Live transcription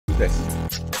this.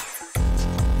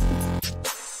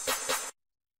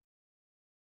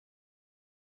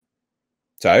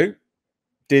 So,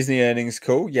 Disney earnings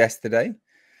call yesterday.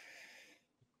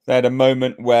 They had a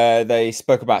moment where they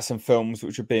spoke about some films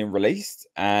which were being released,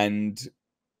 and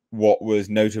what was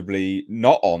notably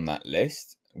not on that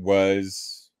list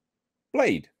was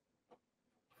Blade.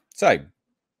 So,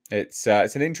 it's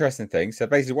an interesting thing. So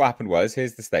basically what happened was,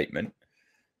 here's the statement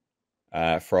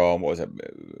from, what was it,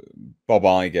 Bob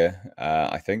Iger,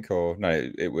 I think, or no,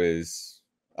 it was,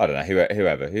 I don't know,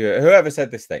 whoever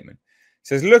said this statement. It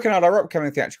says, looking at our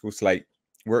upcoming theatrical slate,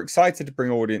 we're excited to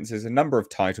bring audiences a number of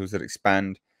titles that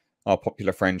expand our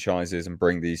popular franchises and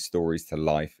bring these stories to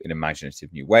life in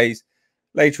imaginative new ways.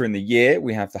 Later in the year,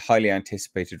 we have the highly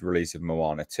anticipated release of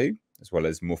Moana 2, as well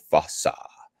as Mufasa,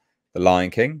 The Lion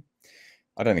King.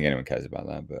 I don't think anyone cares about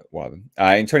that, but whatever.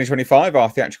 In 2025, our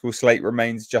theatrical slate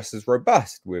remains just as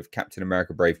robust, with Captain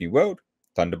America Brave New World,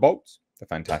 Thunderbolts, The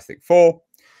Fantastic Four,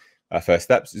 First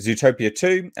Steps, Zootopia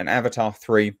 2, and Avatar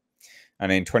 3.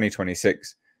 And in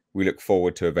 2026, we look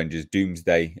forward to Avengers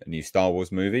Doomsday, a new Star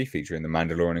Wars movie featuring the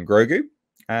Mandalorian and Grogu,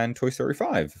 and Toy Story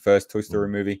 5, the first Toy Story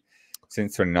movie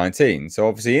since 2019. So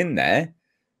obviously in there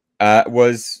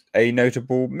was a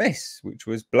notable miss, which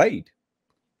was Blade.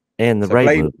 And the Ray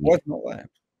Blade movie was not there.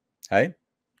 Hey?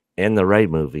 And the Ray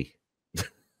movie.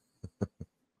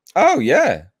 Oh,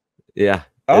 yeah. Yeah.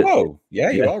 Oh, yeah,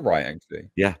 you are right,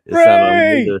 actually. Yeah. It's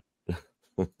Ray!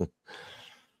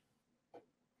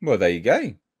 Well, there you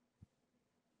go.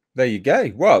 There you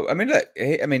go. Well, I mean, look,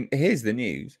 here's the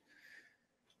news.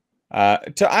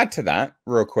 To add to that,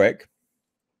 real quick,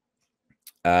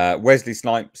 Wesley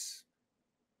Snipes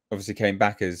obviously came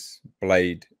back as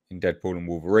Blade in Deadpool and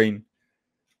Wolverine.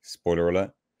 Spoiler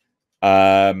alert.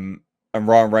 And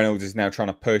Ryan Reynolds is now trying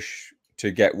to push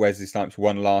to get Wesley Snipes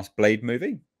one last Blade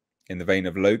movie in the vein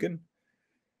of Logan.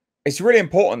 It's really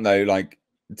important, though, like,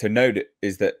 to note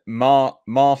is that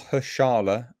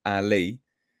Mahershala Ali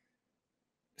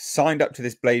signed up to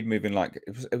this Blade movie in, like,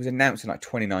 it was announced in like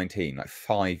 2019, like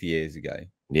 5 years ago.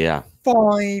 Yeah.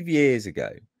 5 years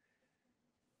ago.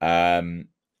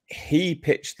 He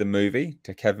pitched the movie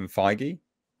to Kevin Feige.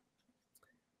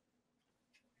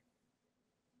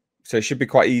 So it should be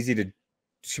quite easy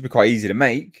to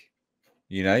make.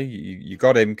 You know, you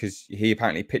got him because he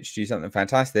apparently pitched you something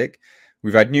fantastic.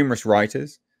 We've had numerous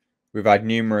writers, we've had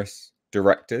numerous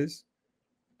directors,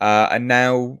 and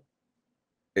now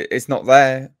it's not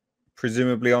there,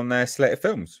 presumably on their slate of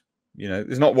films. You know,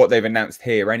 it's not what they've announced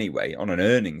here anyway on an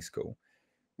earnings call,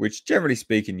 which generally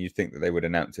speaking, you'd think that they would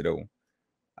announce it all.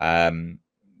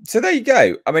 So there you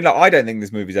go. I mean, look, I don't think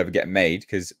this movie's ever getting made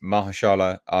because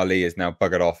Mahershala Ali is now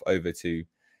buggered off over to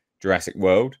Jurassic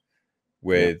World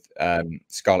with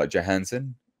Scarlett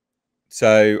Johansson.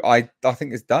 So I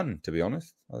think it's done, to be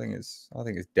honest. I think it's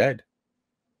dead.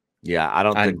 Yeah, I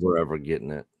don't think we're ever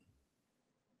getting it.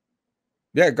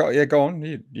 Yeah, go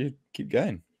on. You keep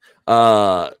going.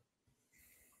 Ever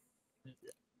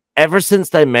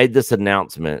since they made this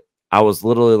announcement, I was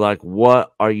literally like,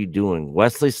 what are you doing?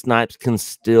 Wesley Snipes can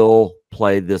still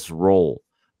play this role.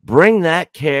 Bring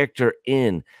that character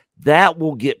in. That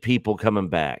will get people coming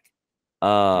back.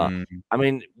 I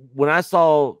mean, when I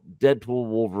saw Deadpool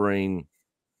Wolverine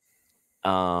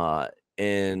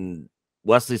and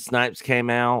Wesley Snipes came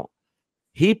out,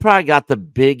 he probably got the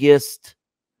biggest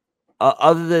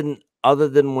other than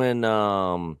when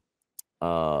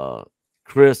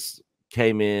Chris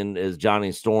came in as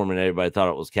Johnny Storm and everybody thought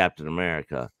it was Captain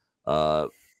America.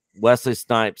 Wesley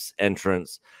Snipes'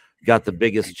 entrance got the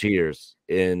biggest cheers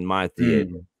in my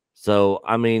theater. So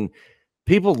I mean,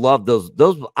 people love those.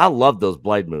 I love those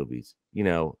Blade movies, you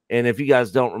know. And if you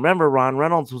guys don't remember, Ron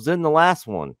Reynolds was in the last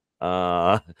one.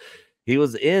 He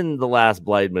was in the last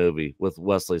Blade movie with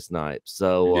Wesley Snipes.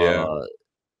 So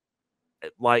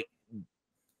like,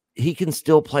 he can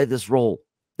still play this role.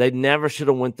 They never should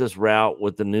have went this route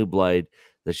with the new Blade.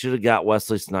 They should have got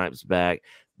Wesley Snipes back.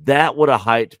 That would have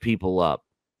hyped people up.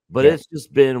 But it's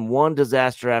just been one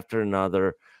disaster after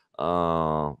another.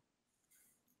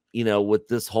 You know, with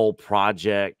this whole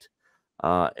project.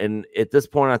 And at this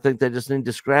point, I think they just need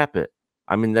to scrap it.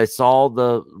 I mean, they saw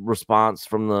the response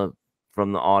from the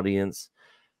audience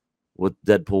with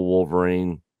Deadpool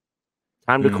Wolverine.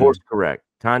 Time to course correct.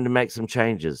 Time to make some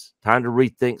changes. Time to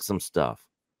rethink some stuff.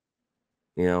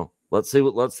 You know, let's see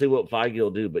what Feige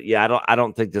will do. But yeah, I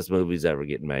don't think this movie's ever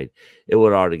getting made. It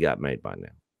would already got made by now,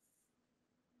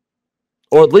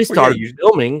 or at least started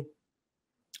filming.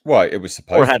 Well, it was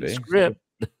supposed to be. A script.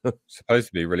 Supposed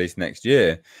to be released next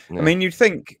year. Yeah. I mean, you'd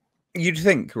think,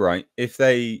 right? If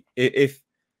they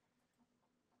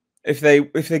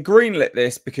greenlit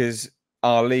this, because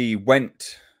Ali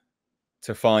went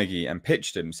to Feige and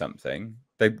pitched him something,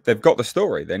 they've got the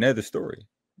story. They know the story.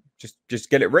 Just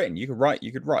get it written. You could write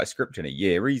a script in a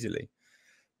year easily,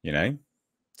 you know.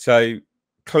 So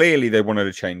clearly they wanted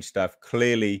to change stuff.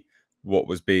 Clearly what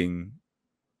was being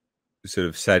sort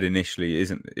of said initially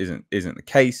isn't the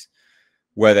case.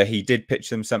 Whether he did pitch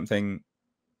them something,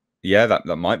 yeah, that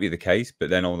might be the case. But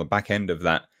then on the back end of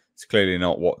that, it's clearly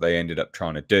not what they ended up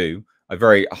trying to do. I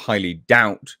very highly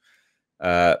doubt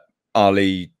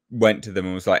Ali went to them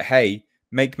and was like, hey,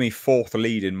 make me fourth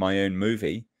lead in my own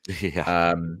movie.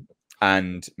 Yeah.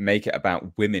 And make it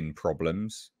about women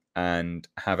problems and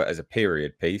have it as a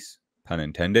period piece, pun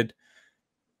intended.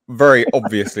 Very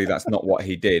obviously, that's not what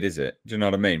he did, is it? Do you know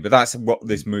what I mean? But that's what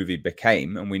this movie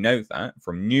became, and we know that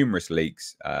from numerous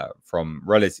leaks, from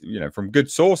from good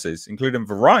sources, including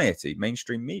Variety,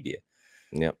 mainstream media.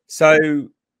 Yep. So,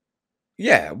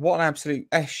 yeah, what an absolute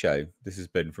S show this has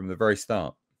been from the very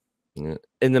start. Yeah.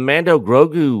 And the Mando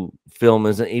Grogu film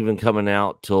isn't even coming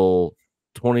out till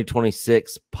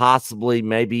 2026, possibly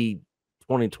maybe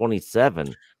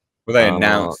 2027. Well, they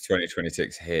announced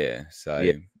 2026 here, so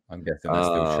yeah. I'm guessing they're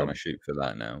still trying to shoot for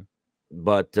that now.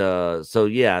 But so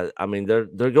yeah, I mean they're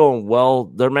going well.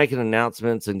 They're making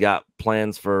announcements and got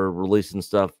plans for releasing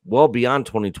stuff well beyond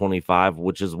 2025,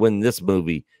 which is when this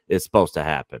movie is supposed to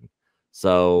happen.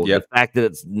 So the fact that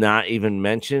it's not even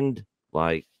mentioned,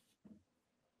 like,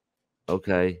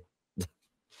 okay.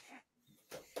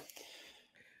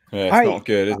 Yeah, it's not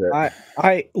good, is it?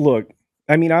 I look,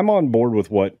 I mean, I'm on board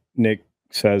with what Nick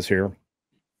says here.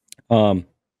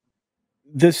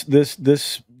 This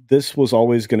was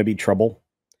always going to be trouble.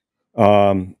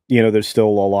 There's still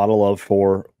a lot of love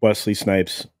for Wesley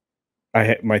Snipes.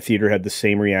 My theater had the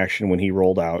same reaction when he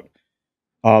rolled out.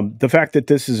 The fact that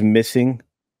this is missing,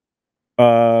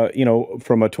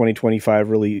 from a 2025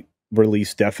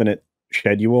 release definite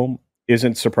schedule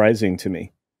isn't surprising to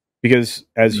me. Because,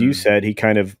 as you said, he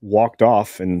kind of walked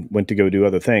off and went to go do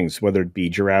other things, whether it be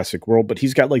Jurassic World, but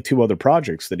he's got like 2 other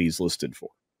projects that he's listed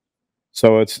for.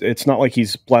 So it's not like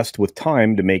he's blessed with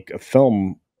time to make a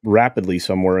film rapidly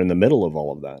somewhere in the middle of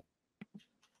all of that.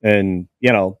 And,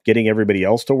 getting everybody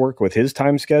else to work with his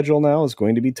time schedule now is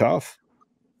going to be tough.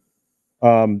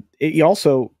 He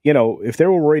also, if they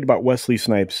were worried about Wesley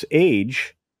Snipes'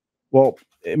 age, well,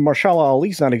 Mahershala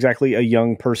Ali's not exactly a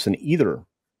young person either.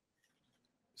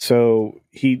 So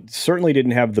he certainly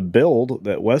didn't have the build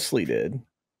that Wesley did.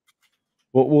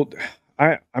 Well,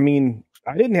 I mean,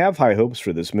 I didn't have high hopes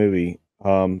for this movie,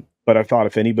 but I thought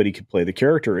if anybody could play the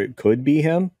character, it could be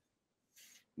him.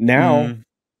 Now,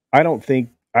 I don't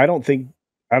think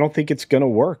it's going to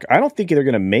work. I don't think they're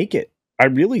going to make it. I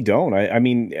really don't. I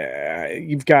mean,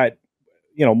 you've got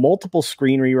multiple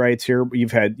screen rewrites here.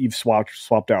 You've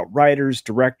swapped out writers,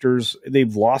 directors.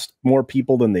 They've lost more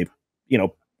people than they've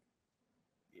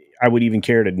I would even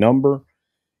care to number.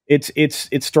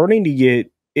 It's starting to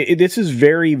get. This is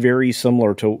very, very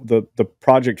similar to the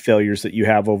project failures that you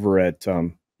have over at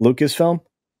Lucasfilm,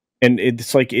 and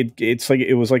it's like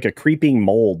it was like a creeping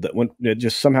mold that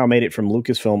just somehow made it from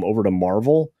Lucasfilm over to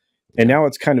Marvel, and now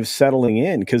it's kind of settling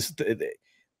in. Because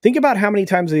think about how many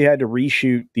times they had to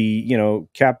reshoot the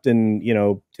Captain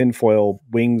tinfoil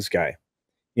wings guy,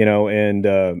 and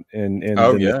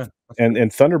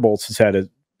Thunderbolts has had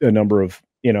a number of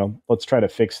let's try to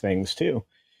fix things too.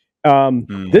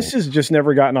 This has just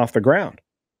never gotten off the ground,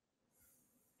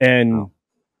 and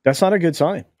that's not a good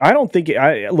sign. I don't think.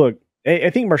 I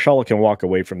think Mahershala can walk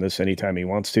away from this anytime he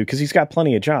wants to because he's got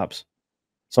plenty of jobs.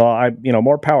 So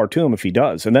more power to him if he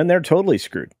does. And then they're totally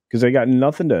screwed because they got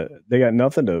nothing to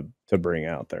bring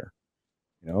out there.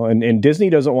 And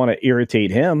Disney doesn't want to irritate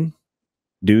him,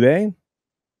 do they?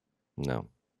 No.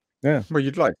 Yeah. Well,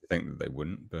 you'd like to think that they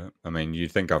wouldn't, but I mean,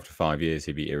 you'd think after 5 years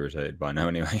he'd be irritated by now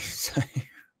anyway. So.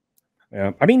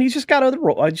 Yeah, I mean, he's just got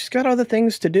other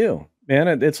things to do,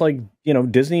 man. It's like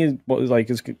Disney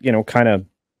is kind of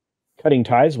cutting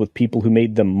ties with people who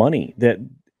made them money. That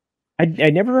I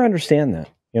never understand that,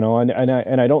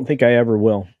 and I don't think I ever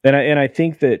will. And I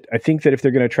think that if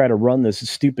they're going to try to run this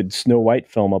stupid Snow White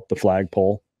film up the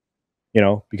flagpole,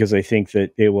 because I think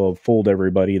that it will have fooled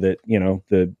everybody that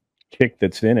the chick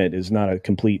that's in it is not a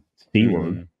complete C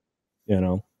word,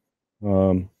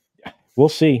 we'll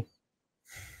see.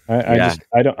 I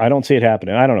don't see it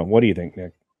happening. I don't know. What do you think,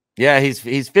 Nick? Yeah,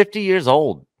 he's 50 years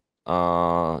old.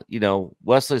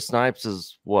 Wesley Snipes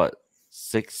is what,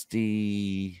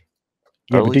 60?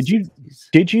 Yeah, but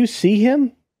did you see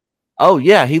him? Oh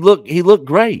yeah, he looked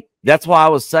great. That's why I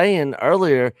was saying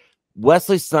earlier,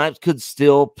 Wesley Snipes could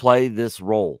still play this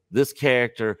role, this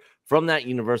character from that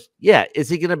universe. Yeah, is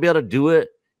he going to be able to do it?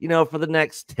 for the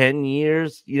next 10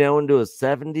 years, into his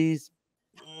 70s,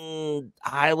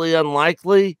 highly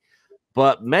unlikely,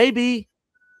 but maybe.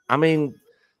 I mean,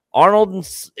 Arnold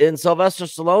and Sylvester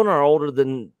Stallone are older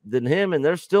than him, and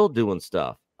they're still doing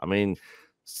stuff. I mean,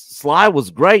 Sly was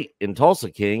great in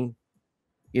Tulsa King,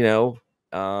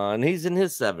 and he's in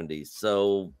his 70s.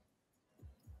 So,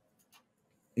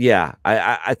 yeah,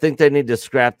 I think they need to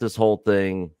scrap this whole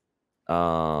thing.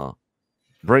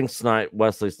 Bring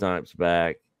Wesley Snipes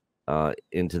back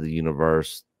into the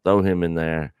universe. Throw him in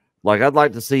there. Like, I'd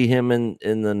like to see him in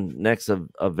the next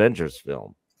Avengers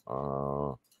film.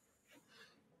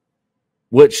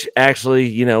 Which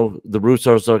actually, the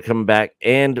Russos are coming back.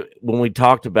 And when we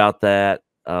talked about that,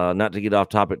 not to get off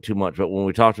topic too much, but when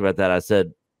we talked about that, I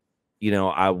said,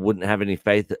 I wouldn't have any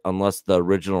faith unless the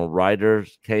original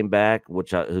writers came back,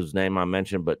 whose name I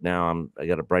mentioned, but now I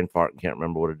got a brain fart and can't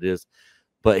remember what it is.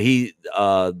 But the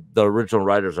original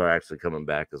writers are actually coming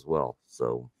back as well.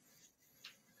 So,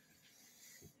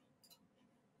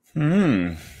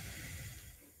 Well,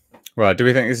 do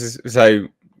we think this is so?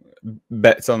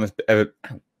 Bets on this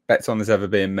ever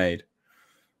being made?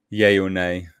 Yay or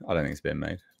nay? I don't think it's being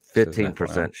made.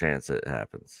 15% chance it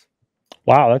happens.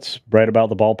 Wow, that's right about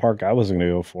the ballpark I was going to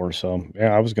go for. So,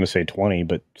 yeah, I was going to say 20,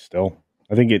 but still,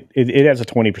 I think it has a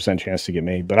 20% chance to get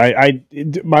made. But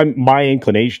my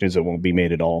inclination is it won't be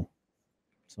made at all.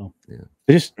 So, yeah,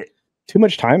 just too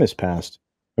much time has passed.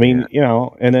 I mean,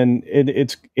 and then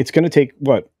it's going to take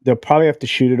what? They'll probably have to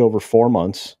shoot it over 4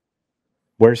 months.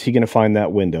 Where's he going to find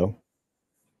that window?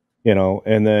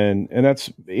 And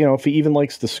that's, if he even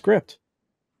likes the script.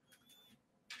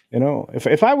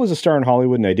 If I was a star in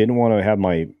Hollywood and I didn't want to have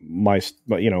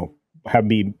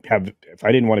if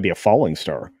I didn't want to be a falling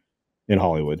star in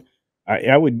Hollywood,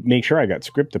 I would make sure I got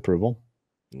script approval.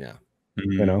 Yeah.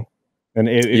 And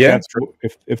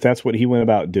if that's what he went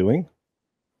about doing,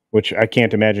 which I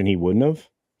can't imagine he wouldn't have,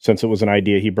 since it was an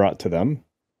idea he brought to them.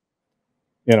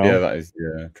 Yeah, that is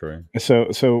true.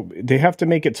 So they have to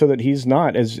make it so that he's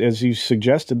not, as you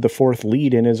suggested, the fourth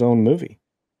lead in his own movie.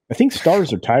 I think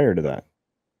stars are tired of that.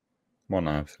 One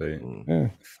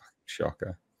absolute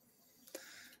shocker.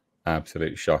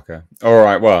 Absolute shocker. All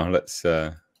right, well, let's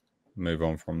move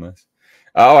on from this.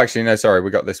 Actually, no, sorry, we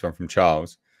got this one from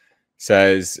Charles.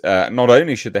 Says, not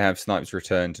only should they have Snipes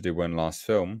return to do one last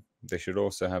film, they should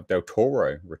also have Del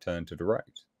Toro return to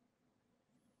direct.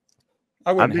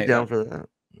 I'd be down for that.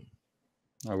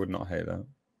 I would not hate that.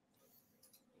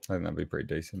 I think that'd be pretty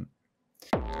decent.